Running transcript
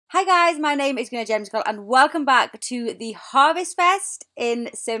Hi guys, my name is Gemzicle and welcome back to the Harvestfest in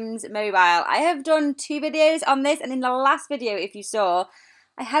Sims Mobile. I have done 2 videos on this, and in the last video, if you saw,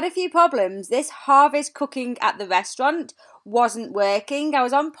 I had a few problems. This harvest cooking at the restaurant wasn't working. I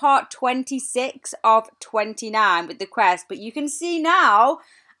was on part 26 of 29 with the quest, but you can see now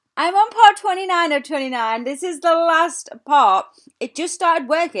I'm on part 29 of 29. This is the last part. It just started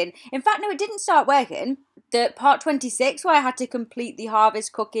working. In fact, no, it didn't start working. The part 26 where I had to complete the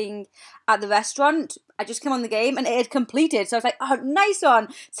harvest cooking at the restaurant, I just came on the game and it had completed. So I was like, oh, nice one.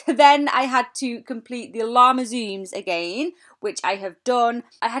 So then I had to complete the llama zooms again, which I have done.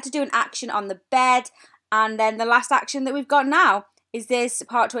 I had to do an action on the bed. And then the last action that we've got now is this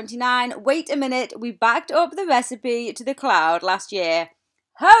part 29. Wait a minute, we backed up the recipe to the cloud last year.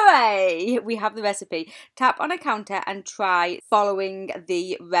 Hooray! We have the recipe. Tap on a counter and try following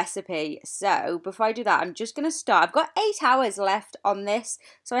the recipe. So before I do that, I'm just going to start. I've got 8 hours left on this,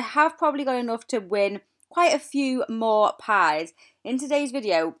 so I have probably got enough to win quite a few more pies. In today's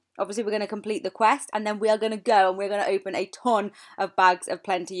video, obviously we're going to complete the quest, and then we are going to go and we're going to open a ton of bags of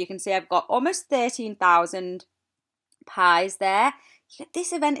plenty. You can see I've got almost 13,000 pies there.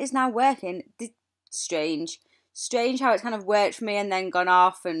 This event is now working. Strange how it's kind of worked for me and then gone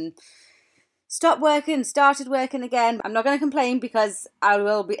off and stopped working, started working again. I'm not going to complain because I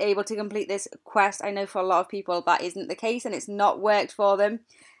will be able to complete this quest. I know for a lot of people that isn't the case and it's not worked for them.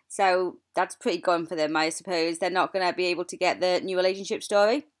 So that's pretty gone for them, I suppose. They're not going to be able to get the new relationship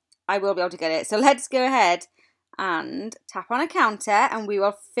story. I will be able to get it. So let's go ahead and tap on a counter and we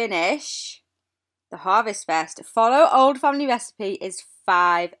will finish the Harvestfest. Follow old family recipe is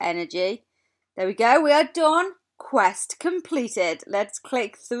 5 energy. There we go. We are done. Quest completed. Let's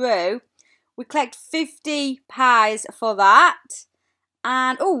click through. We collect 50 pies for that.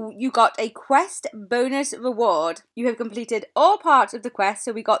 And oh, you got a quest bonus reward. You have completed all parts of the quest.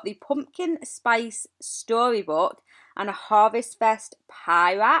 So we got the pumpkin spice storybook and a Harvestfest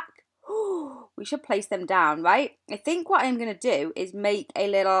pie rack. We should place them down, right? I think what I'm going to do is make a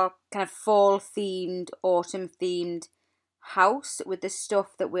little kind of fall themed, autumn themed house with the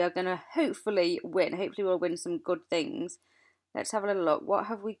stuff that we are going to hopefully win. Hopefully we'll win some good things. Let's have a little look. What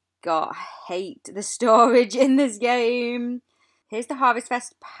have we got? I hate the storage in this game. Here's the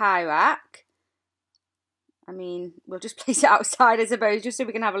Harvestfest pie rack. I mean, we'll just place it outside, I suppose, just so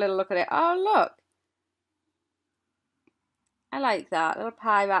we can have a little look at it. Oh, look. I like that. Little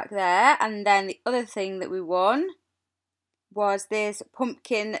pie rack there. And then the other thing that we won was this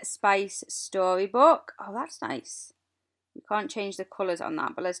pumpkin spice storybook. Oh, that's nice. We can't change the colours on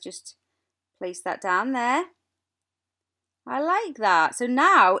that, but let's just place that down there. I like that. So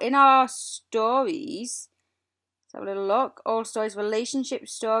now in our stories, let's have a little look. All stories, relationship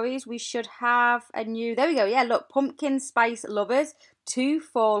stories. We should have a new, there we go. Yeah, look, pumpkin spice lovers, 2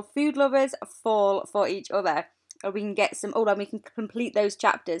 fall food lovers, fall for each other. Or we can get some, oh, and we can complete those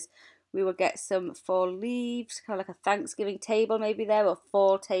chapters. We will get some fall leaves, kind of like a Thanksgiving table maybe there, or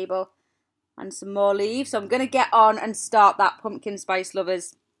fall table. And some more leaves. So I'm going to get on and start that pumpkin spice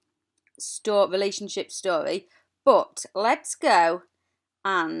lovers relationship story. But let's go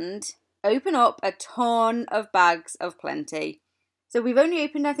and open up a ton of bags of plenty. So we've only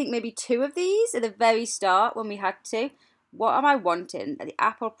opened, I think, maybe 2 of these at the very start when we had to. What am I wanting?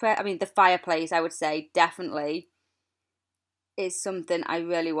 The fireplace, I would say, definitely is something I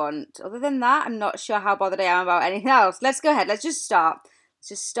really want. Other than that, I'm not sure how bothered I am about anything else. Let's go ahead. Let's just start. Let's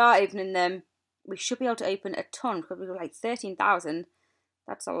just start opening them. We should be able to open a ton because we've got like 13,000.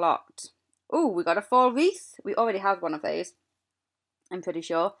 That's a lot. Oh, we got a fall wreath. We already have one of those, I'm pretty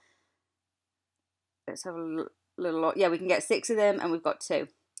sure. Let's have a little look. Yeah, we can get 6 of them and we've got 2.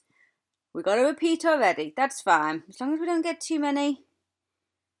 We got a repeat already. That's fine. As long as we don't get too many.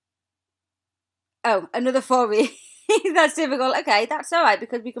 Oh, another fall wreath. That's difficult. Okay, that's all right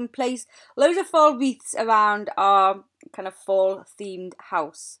because we can place loads of fall wreaths around our kind of fall themed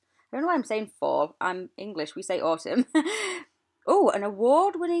house. I don't know why I'm saying fall. I'm English. We say autumn. Oh, an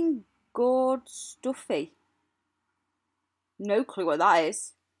award-winning gourd stuffy. No clue what that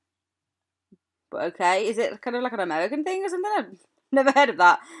is. But okay, is it kind of like an American thing or something? I've never heard of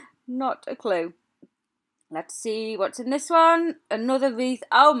that. Not a clue. Let's see what's in this one. Another wreath.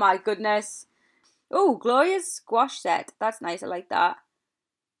 Oh my goodness. Oh, Gloria's squash set. That's nice. I like that.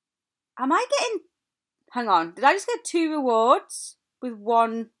 Am I getting... Hang on. Did I just get 2 rewards with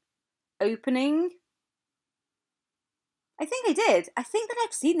 1 opening? I think I did. I think that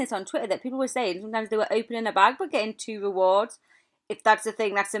I've seen this on Twitter that people were saying sometimes they were opening a bag but getting 2 rewards. If that's the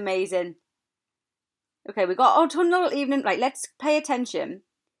thing, that's amazing. Okay, we got autumnal evening. Right, let's pay attention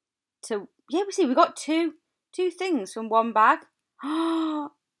to... Yeah, we got two things from 1 bag.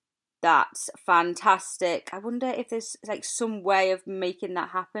 That's fantastic. I wonder if there's like some way of making that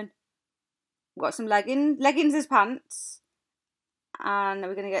happen. We've got some leggings as pants. And are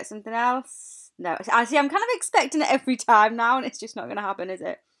we going to get something else? No. I see, I'm kind of expecting it every time now, and it's just not going to happen, is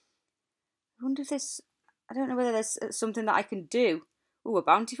it? I wonder if there's... I don't know whether there's something that I can do. Ooh, a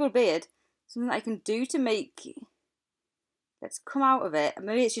bountiful beard. Something that I can do to make... Let's come out of it.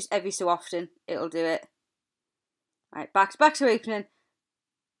 Maybe it's just every so often it'll do it. Right, back to opening.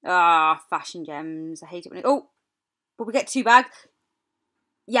 Ah, fashion gems. I hate it when it... Oh! But we get 2 bags.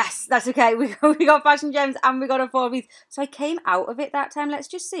 Yes, that's okay. We got fashion gems and we got a 4 wreath. So I came out of it that time. Let's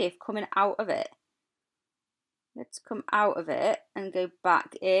just see if coming out of it. Let's come out of it and go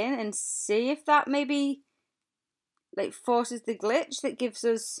back in and see if that maybe like forces the glitch that gives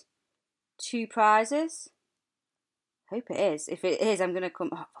us 2 prizes. Hope it is. If it is, I'm going to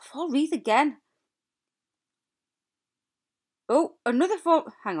come... Oh, 4 wreath again. Oh, another 4...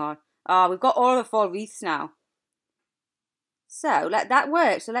 Hang on. Ah, we've got all the 4 wreaths now. So, let that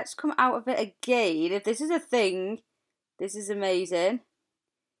work. So, let's come out of it again. If this is a thing, this is amazing.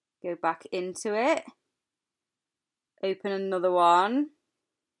 Go back into it. Open another one.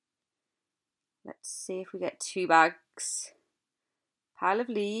 Let's see if we get 2 bags. Pile of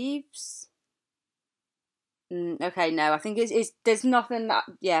leaves. Okay, no, I think there's nothing that,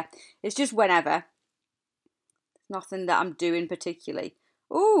 yeah, it's just whenever. Nothing that I'm doing particularly.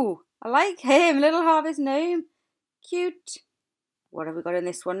 Ooh, I like him, little harvest gnome. Cute. What have we got in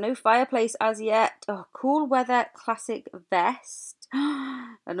this one? No fireplace as yet. Oh, cool weather classic vest.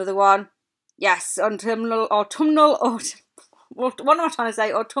 Another one. Yes, autumnal, what am I trying to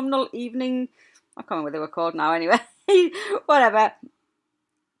say? Autumnal evening. I can't remember what they were called now anyway. Whatever.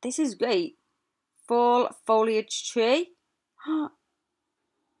 This is great. Fall foliage tree.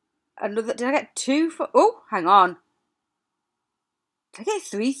 Another, did I get 2 for, oh, hang on. Did I get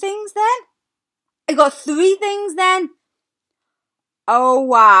 3 things then? I got 3 things then. Oh,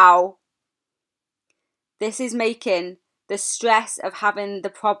 wow. This is making the stress of having the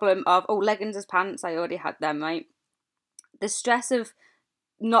problem of, oh, leggings as pants, I already had them, right? The stress of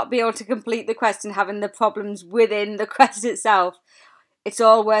not being able to complete the quest and having the problems within the quest itself. It's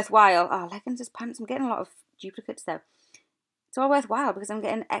all worthwhile. Oh, leggings as pants. I'm getting a lot of duplicates though. It's all worthwhile because I'm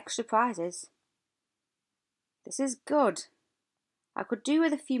getting extra prizes. This is good. I could do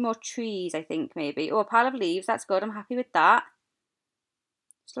with a few more trees, I think, maybe. Oh, a pile of leaves. That's good. I'm happy with that.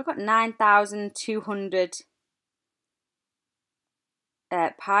 Still got 9,200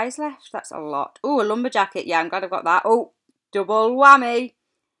 pies left. That's a lot. Oh, a lumber jacket. Yeah, I'm glad I've got that. Oh, double whammy.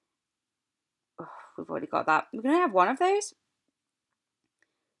 Oh, we've already got that. We're going to have one of those.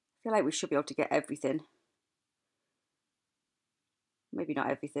 I feel like we should be able to get everything. Maybe not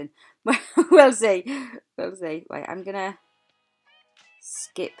everything. We'll see. We'll see. Wait, I'm going to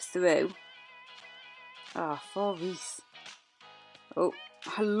skip through. Oh, 4 wreaths. Oh,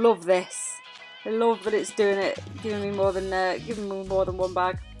 I love this. I love that it's doing it, giving me more than 1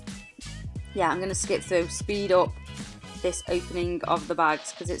 bag. Yeah, I'm going to skip through, speed up this opening of the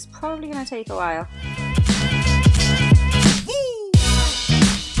bags because it's probably going to take a while.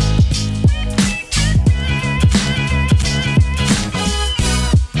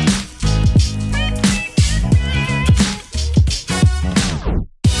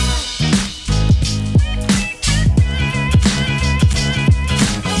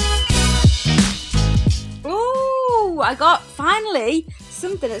 I got finally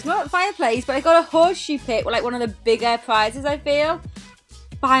something. It's not a fireplace, but I got a horseshoe pit, like one of the bigger prizes, I feel.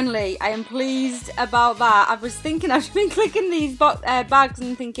 Finally, I am pleased about that. I was thinking, I've been clicking these bags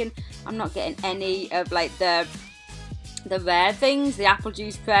and thinking I'm not getting any of like the rare things, the apple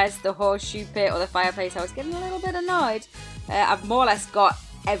juice press, the horseshoe pit or the fireplace. I was getting a little bit annoyed. I've more or less got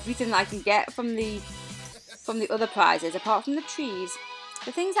everything that I can get from the other prizes, apart from the trees.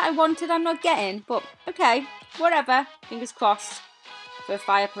 The things that I wanted I'm not getting, but okay, whatever. Fingers crossed for a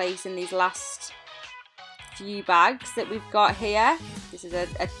fireplace in these last few bags that we've got here. This is a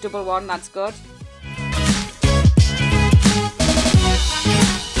double one, that's good.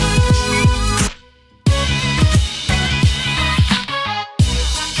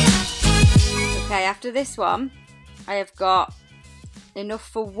 Okay, after this one, I have got enough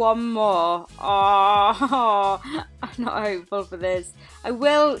for 1 more. Oh, I'm not hopeful for this. I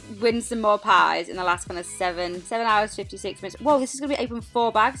will win some more pies in the last kind of 7 hours, 56 minutes. Whoa, this is going to be open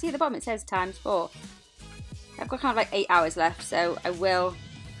 4 bags. See at the bottom it says times 4. I've got kind of like 8 hours left, so I will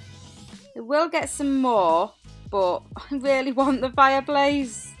get some more, but I really want the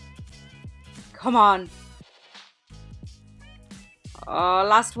fireplace. Come on. Oh,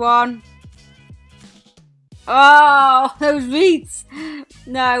 last one. Oh, those wreaths.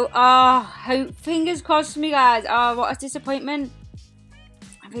 No. Oh, hope. Fingers crossed for me, guys. Oh, what a disappointment.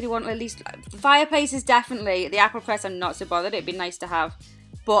 I really want at least... The fireplace is definitely... The apple press, I'm not so bothered. It'd be nice to have.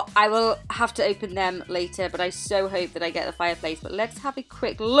 But I will have to open them later. But I so hope that I get the fireplace. But let's have a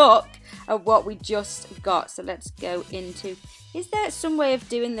quick look at what we just got. So let's go into... Is there some way of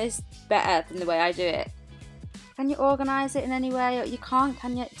doing this better than the way I do it? Can you organise it in any way? You can't,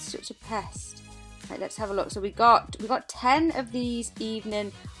 can you? It's such a pest. Right, let's have a look. So we got 10 of these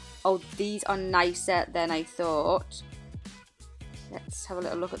evening. Oh, these are nicer than I thought. Let's have a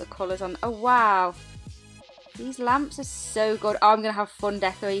little look at the colours on. Oh, wow. These lamps are so good. Oh, I'm going to have fun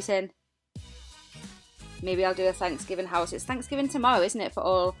decorating. Maybe I'll do a Thanksgiving house. It's Thanksgiving tomorrow, isn't it, for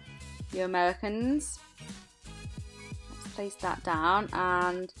all you Americans? Let's place that down.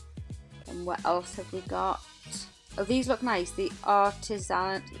 And what else have we got? Oh, these look nice. The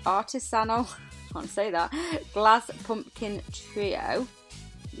artisanal, I can't say that, glass pumpkin trio.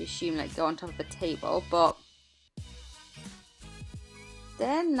 You assume like go on top of the table, but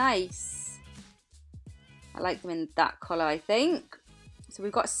they're nice. I like them in that colour, I think. So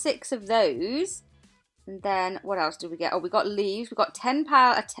we've got 6 of those. And then what else did we get? Oh, we got leaves. We got 10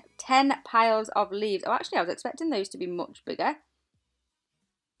 piles of leaves. Oh, actually, I was expecting those to be much bigger.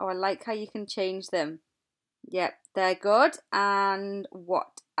 Oh, I like how you can change them. Yep, they're good. And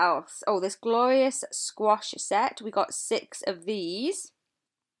what else? Oh, this glorious squash set. We got 6 of these.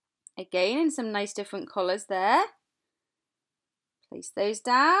 Again, in some nice different colours there. Place those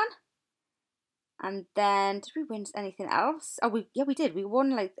down. And then, did we win anything else? Oh, we did. We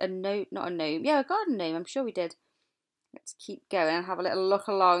won like a gnome, not a gnome. Yeah, a garden gnome. I'm sure we did. Let's keep going and have a little look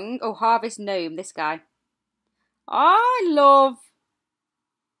along. Oh, harvest gnome, this guy. Oh, I love.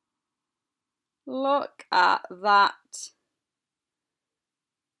 Look at that.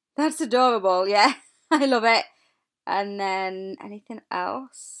 That's adorable, yeah. I love it. And then anything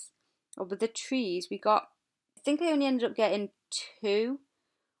else? Oh, with the trees, we got, I think I only ended up getting 2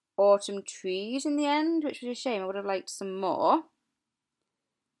 autumn trees in the end, which was a shame. I would have liked some more.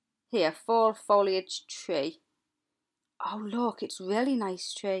 Here, fall foliage tree. Oh, look, it's a really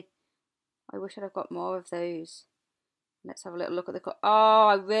nice tree. I wish I'd have got more of those. Let's have a little look at the... Oh,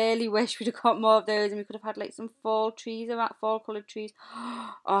 I really wish we'd have got more of those and we could have had like some fall trees, around fall coloured trees.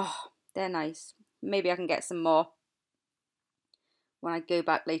 Oh, they're nice. Maybe I can get some more when I go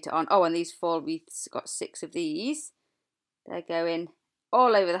back later on. Oh, and these fall wreaths, got 6 of these. They're going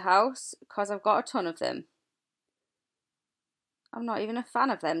all over the house because I've got a ton of them. I'm not even a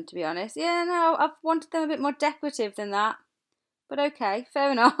fan of them, to be honest. Yeah, no, I've wanted them a bit more decorative than that. But okay,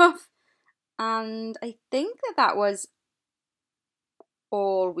 fair enough. And I think that was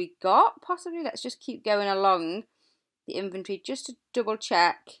all we got, possibly. Let's just keep going along the inventory just to double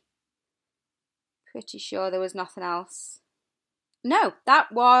check. Pretty sure there was nothing else. No,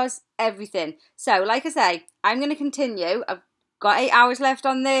 that was everything. So, like I say, I'm going to continue. I've got 8 hours left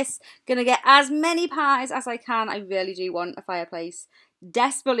on this. Gonna get as many pies as I can. I really do want a fireplace.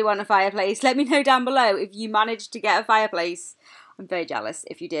 Desperately want a fireplace. Let me know down below if you managed to get a fireplace. I'm very jealous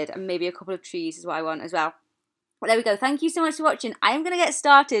if you did. And maybe a couple of trees is what I want as well. Well, there we go. Thank you so much for watching. I am going to get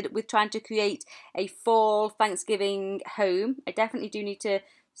started with trying to create a fall Thanksgiving home. I definitely do need to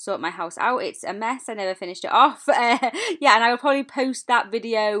sort my house out. It's a mess. I never finished it off. Yeah, and I will probably post that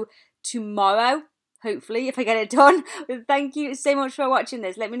video tomorrow, hopefully, if I get it done. But thank you so much for watching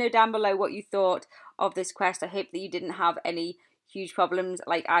this. Let me know down below what you thought of this quest. I hope that you didn't have any huge problems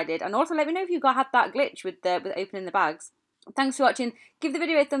like I did. And also let me know if you had that glitch with opening the bags. Thanks for watching. Give the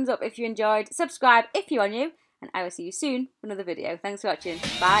video a thumbs up if you enjoyed. Subscribe if you are new. And I will see you soon for another video. Thanks for watching.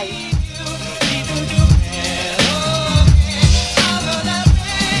 Bye.